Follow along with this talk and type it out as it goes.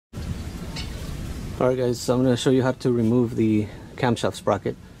Alright guys, so I'm going to show you how to remove the camshaft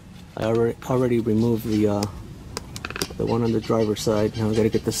sprocket. I already removed the one on the driver's side. Now I got to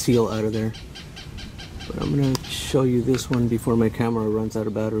get the seal out of there. But I'm going to show you this one before my camera runs out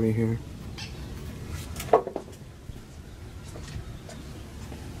of battery here.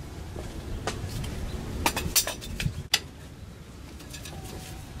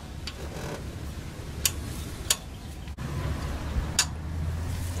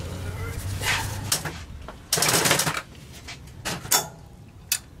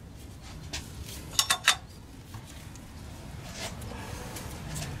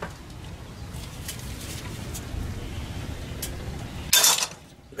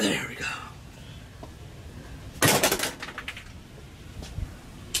 There we go.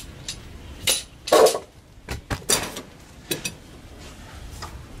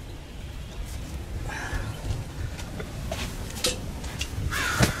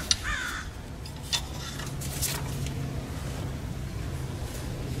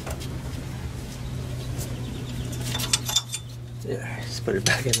 There, just put it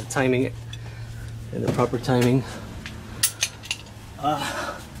back in the timing, in the proper timing.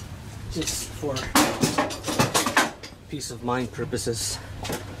 Just for peace of mind purposes.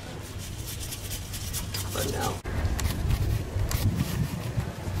 But now.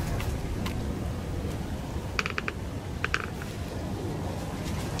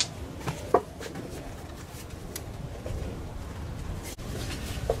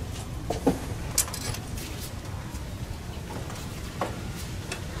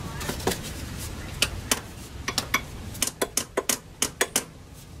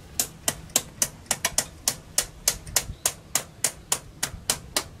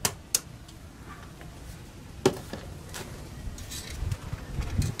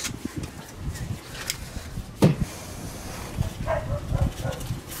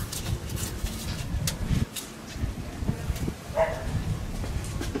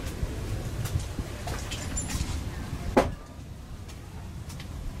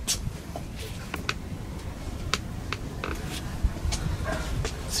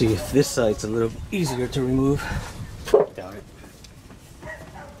 See if this side's a little easier to remove. Doubt it.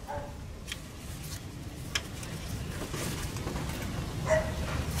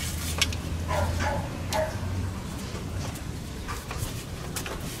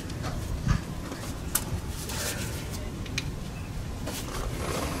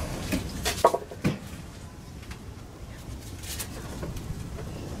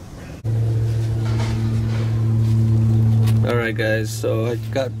 Alright guys, so I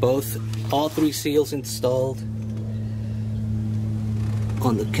got all three seals installed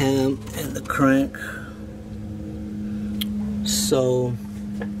on the cam and the crank. So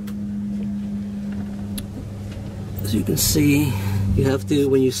as you can see, you have to,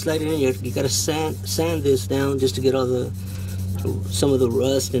 when you slide it in, you gotta sand this down just to get all some of the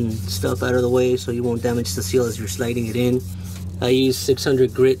rust and stuff out of the way so you won't damage the seal as you're sliding it in. I use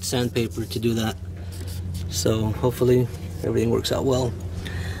 600 grit sandpaper to do that. So hopefully everything works out well.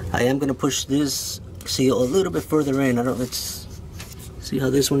 I am going to push this seal a little bit further in. Let's see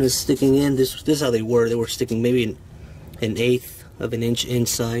how this one is sticking in. This is how they were. They were sticking maybe an 1/8 of an inch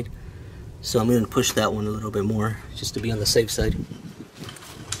inside. So I'm going to push that one a little bit more just to be on the safe side.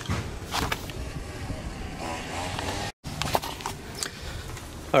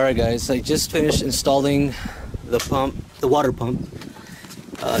 Alright guys, I just finished installing the pump, the water pump.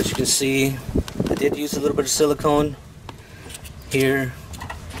 As you can see, I did use a little bit of silicone here,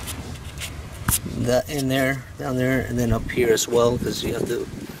 that in there, down there, and then up here as well, because you have to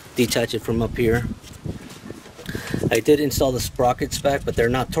detach it from up here. I did install the sprockets back, but they're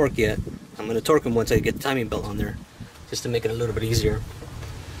not torqued yet. I'm going to torque them once I get the timing belt on there, just to make it a little bit easier.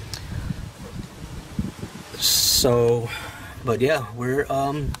 So, but yeah,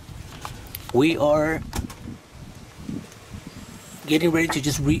 we are getting ready to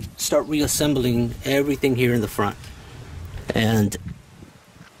just start reassembling everything here in the front. And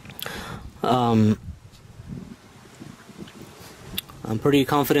I'm pretty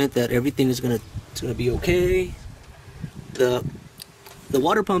confident that everything is gonna be okay. The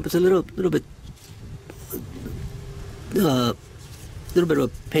water pump is a little bit of a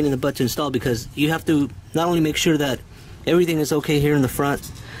pain in the butt to install, because you have to not only make sure that everything is okay here in the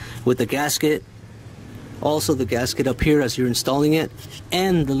front with the gasket, also the gasket up here as you're installing it,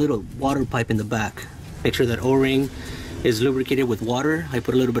 and the little water pipe in the back. Make sure that O-ring is lubricated with water. I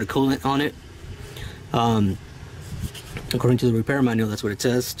put a little bit of coolant on it. According to the repair manual, that's what it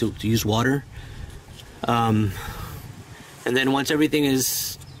says, to use water. And then once everything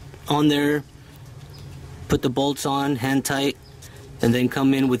is on there, put the bolts on, hand tight, and then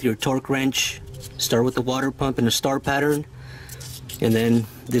come in with your torque wrench Start with the water pump in a star pattern, and then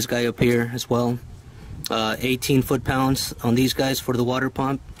this guy up here as well. 18 foot-pounds on these guys for the water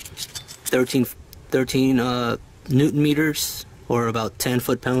pump, 13 Newton meters, or about 10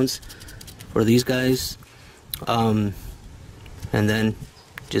 foot-pounds for these guys, and then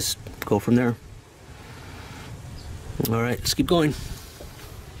just go from there. All right, let's keep going.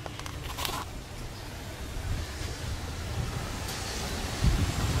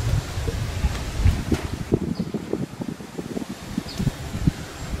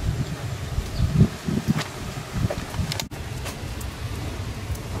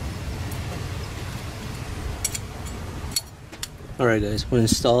 Alright guys, we'll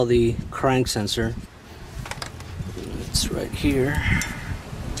install the crank sensor. It's right here.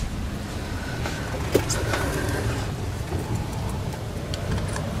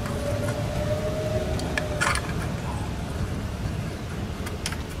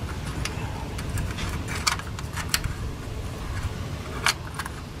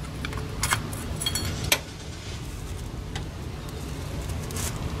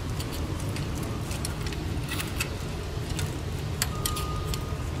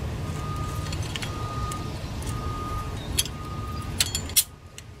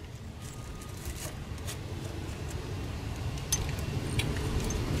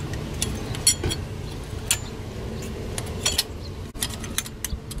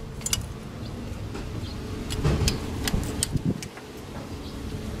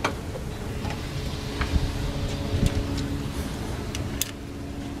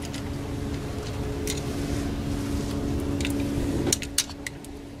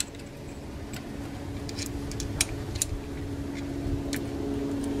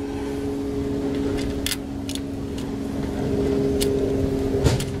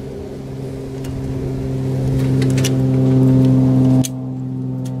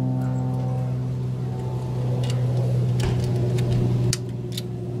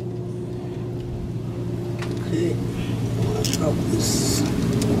 Okay, I'll drop this.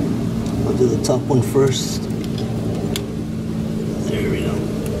 I'll do the top one first. There we go.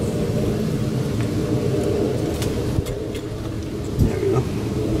 There we go.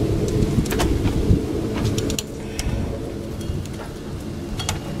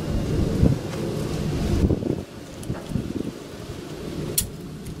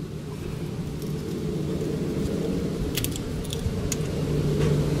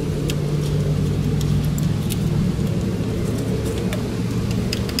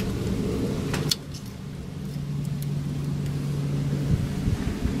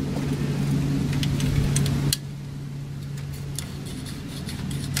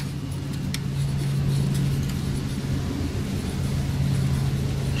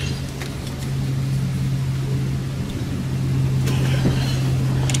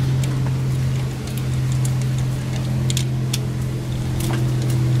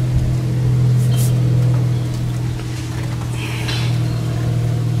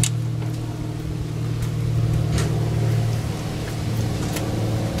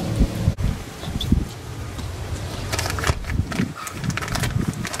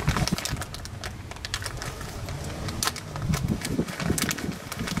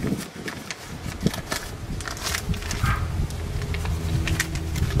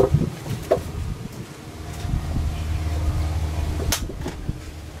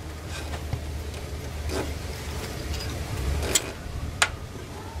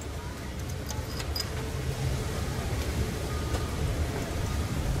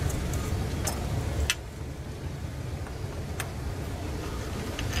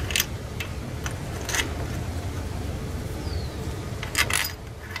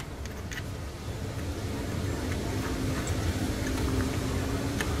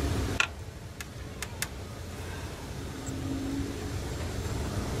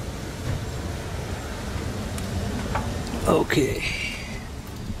 Okay.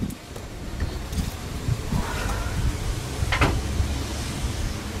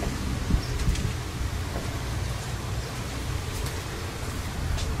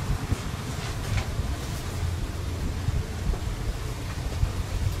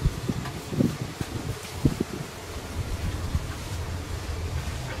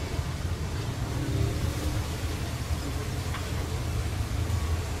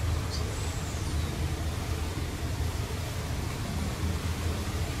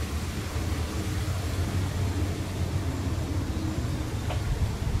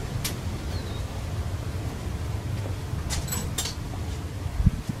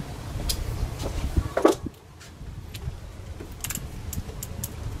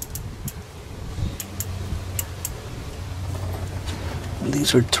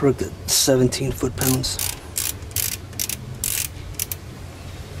 These are torqued at 17 foot-pounds.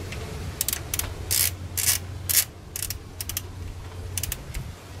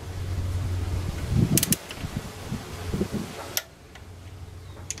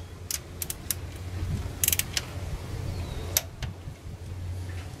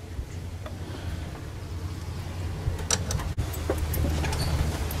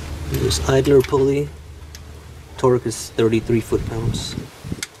 This idler pulley torque is 33 foot-pounds.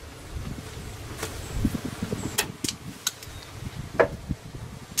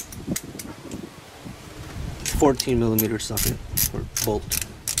 $14mm socket or bolt.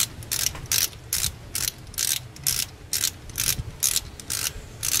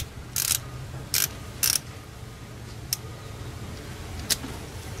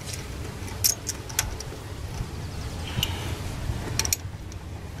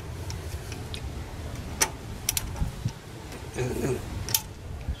 And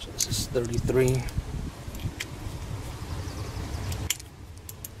this is 33.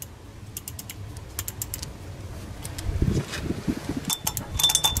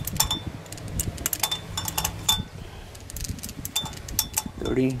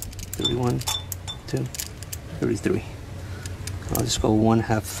 $30, $31, $32, $33. I'll just go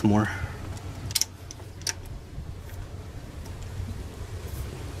 1/2 more.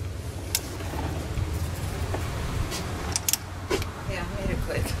 Yeah, I made it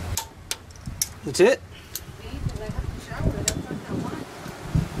quick. That's it?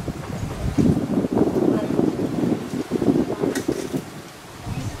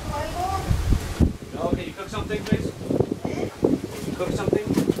 Oh, can you cook something, please? Can you cook something?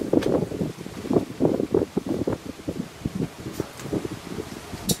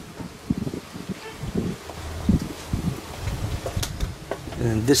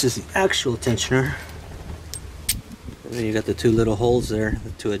 And this is the actual tensioner. And then you got the two little holes there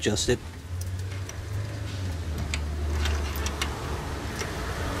to adjust it.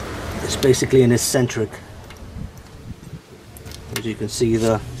 It's basically an eccentric. As you can see,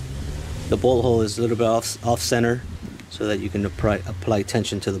 the bolt hole is a little bit off center, so that you can apply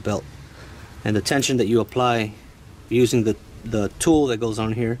tension to the belt. And the tension that you apply using the tool that goes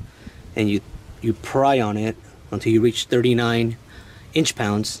on here, and you pry on it until you reach 39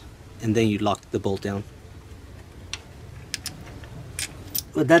 inch-pounds, and then you lock the bolt down.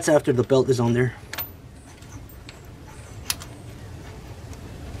 But that's after the belt is on there.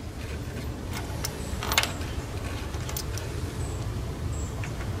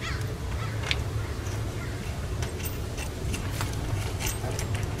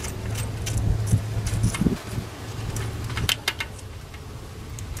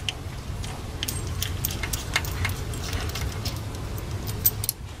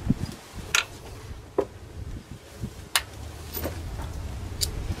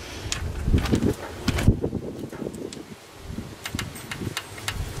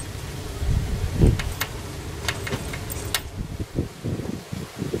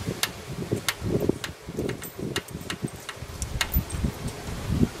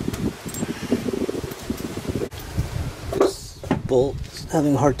 Bolt's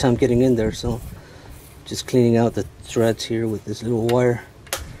having a hard time getting in there, so just cleaning out the threads here with this little wire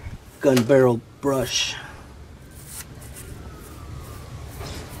gun barrel brush,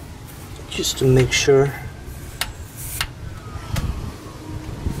 just to make sure.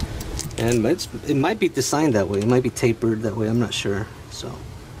 And it might be designed that way, it might be tapered that way, I'm not sure. So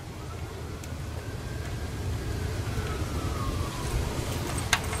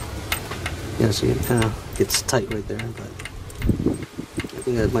yeah, see, it kind of gets tight right there, but I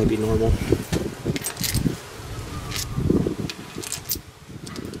think that might be normal.